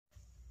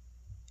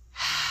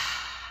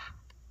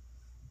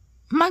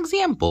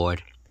Muggsy, I'm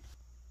bored.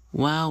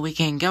 Well, we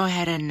can go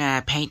ahead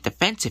and paint the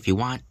fence if you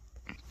want.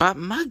 But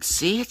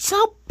Muggsy, it's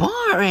so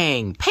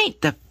boring.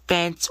 Paint the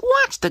fence,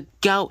 watch the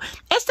goat.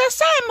 It's the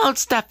same old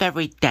stuff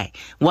every day.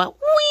 What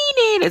we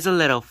need is a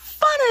little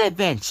fun and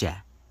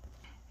adventure.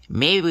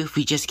 Maybe if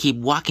we just keep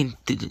walking,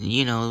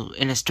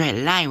 in a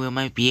straight line, we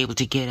might be able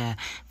to get a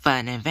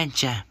fun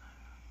adventure.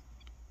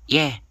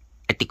 Yeah,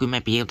 I think we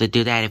might be able to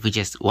do that if we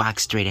just walk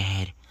straight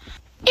ahead.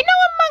 You know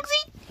what,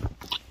 Muggsy?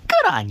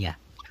 Good on ya.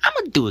 I'm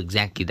gonna do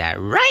exactly that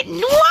right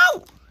now.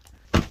 Whoa!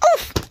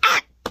 Oof!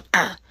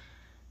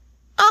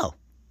 Oh.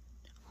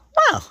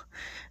 Well,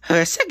 for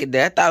a second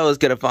there, I thought I was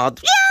gonna fall.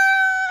 Yeah!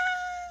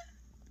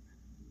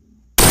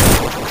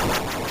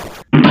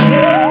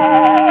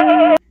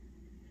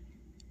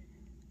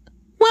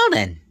 Well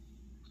then,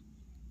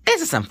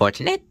 this is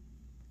unfortunate.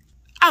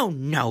 Oh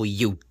no,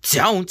 you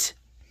don't!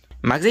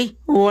 Muggsy,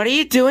 what are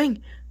you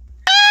doing?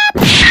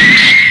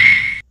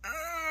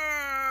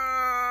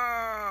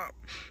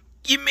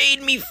 You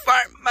made me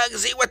fart,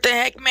 Muggsy. What the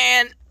heck,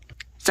 man?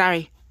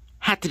 Sorry,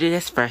 had to do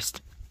this first.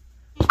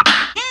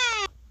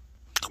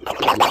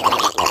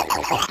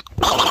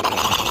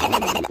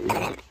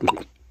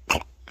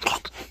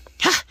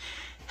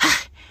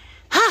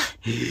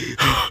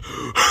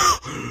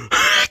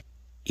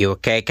 You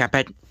okay,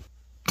 Cuphead?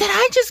 Did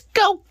I just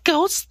go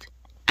ghost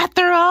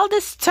after all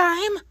this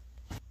time?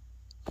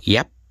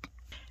 Yep.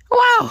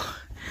 Wow.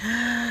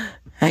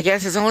 I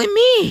guess it's only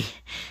me.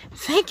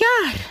 Thank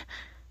God.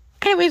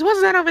 Anyways,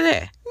 what's that over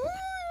there?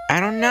 I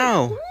don't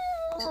know.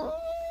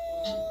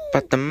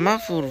 But the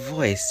muffled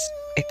voice,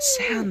 it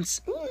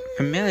sounds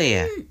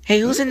familiar. Hey,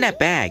 who's in that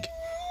bag?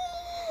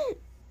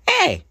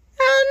 Hey,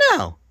 I don't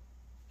know.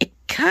 It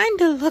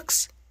kinda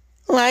looks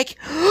like...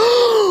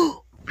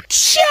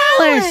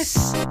 Chalice!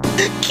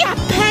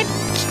 Cuphead!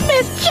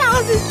 Miss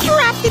Chalice is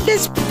trapped in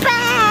this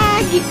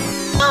bag!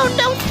 Oh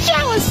no,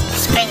 Chalice!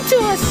 Speak to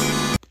us!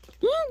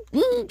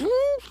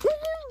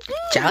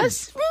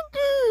 Chalice?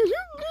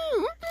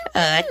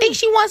 I think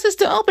she wants us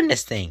to open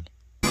this thing.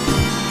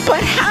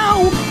 But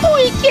how?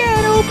 We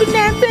can't open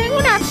that thing.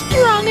 We're not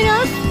strong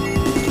enough.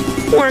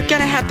 We're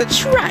gonna have to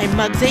try,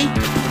 Muggsy.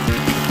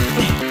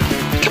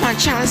 Come on,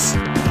 Chalice.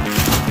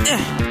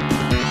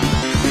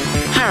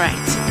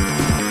 Alright.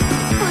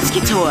 Let's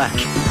get to work.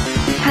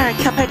 Alright,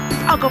 Cuphead.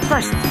 I'll go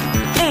first.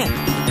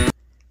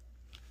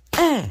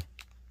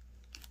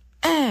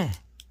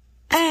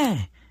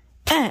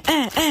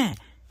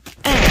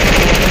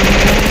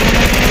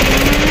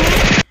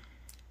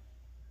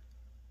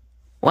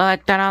 Well,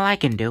 I've done all I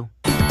can do.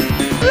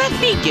 Let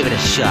me give it a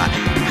shot.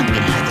 I'm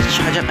gonna have to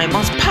charge up my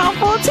most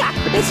powerful attack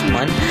for this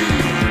one.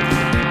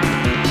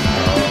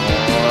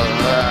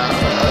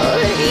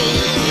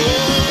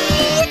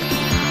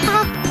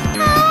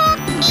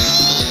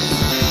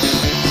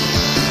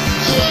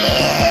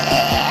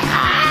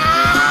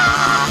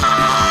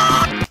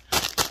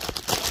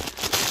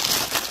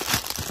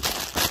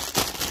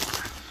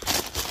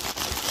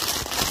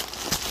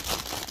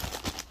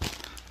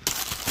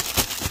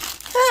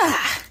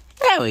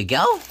 There we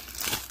go.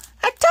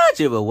 I told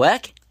you it would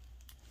work.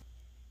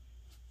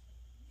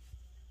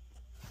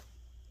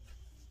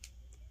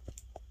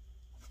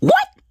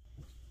 What?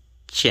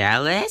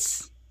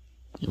 Chalice?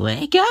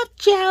 Wake up,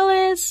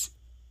 Chalice.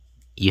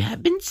 You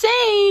have been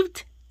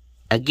saved.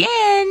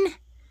 Again.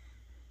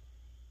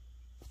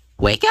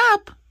 Wake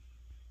up.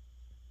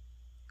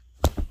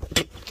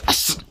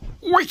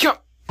 Wake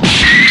up!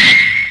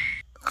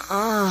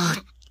 Oh,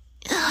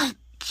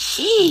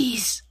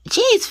 jeez.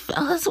 Jeez,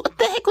 fellas, what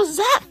the heck was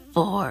that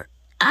for?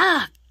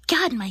 Ah,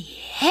 God, my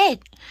head.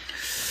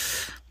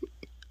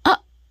 I'm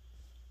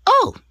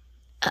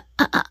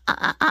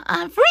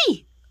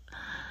free.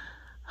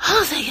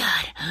 Oh, thank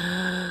God.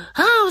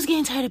 I was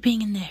getting tired of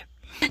being in there.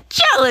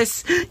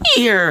 Jealous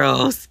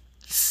heroes.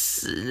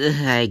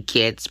 I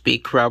can't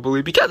speak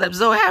properly because I'm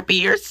so happy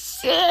you're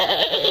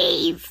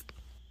safe.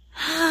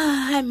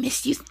 I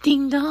missed you,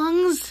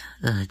 ding-dongs.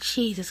 Oh,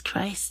 Jesus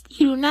Christ.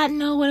 You do not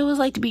know what it was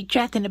like to be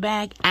trapped in a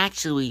bag.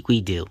 Actually,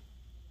 we do.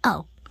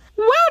 Oh.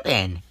 Well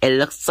then, it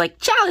looks like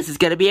Chalice is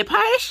gonna be a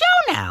part of the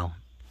show now.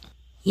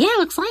 Yeah,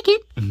 looks like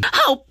it.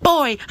 Oh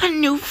boy, a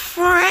new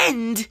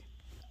friend.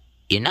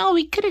 You know,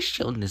 we could have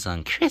shown this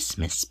on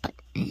Christmas, but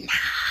nah.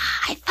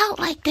 I felt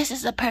like this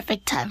is the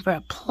perfect time for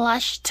a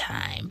plush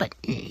time, but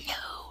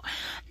no.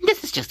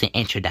 This is just an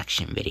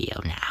introduction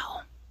video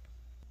now.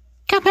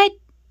 Cuphead,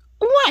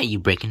 why are you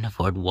breaking the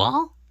fourth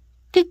wall?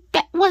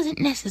 That wasn't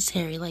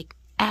necessary, like,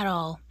 at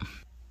all.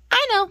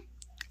 I know.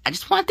 I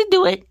just wanted to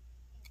do it.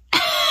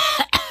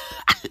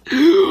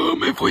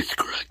 My voice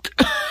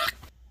cracked.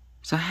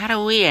 So how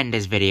do we end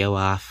this video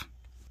off?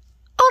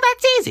 Oh,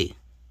 that's easy.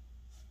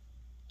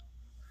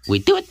 We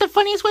do it the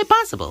funniest way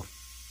possible.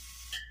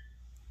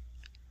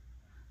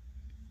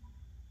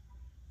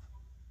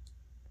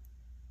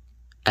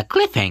 A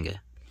cliffhanger.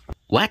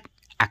 What?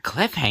 A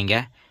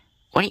cliffhanger?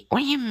 What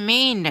do you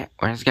mean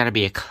there's gotta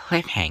be a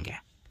cliffhanger?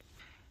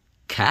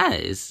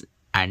 'Cause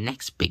our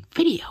next big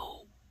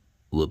video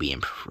will be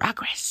in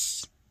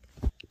progress.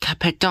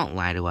 Cuphead, don't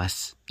lie to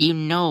us. You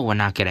know we're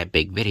not good at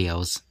big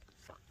videos.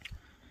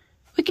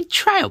 We could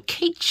try,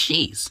 okay?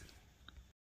 Jeez.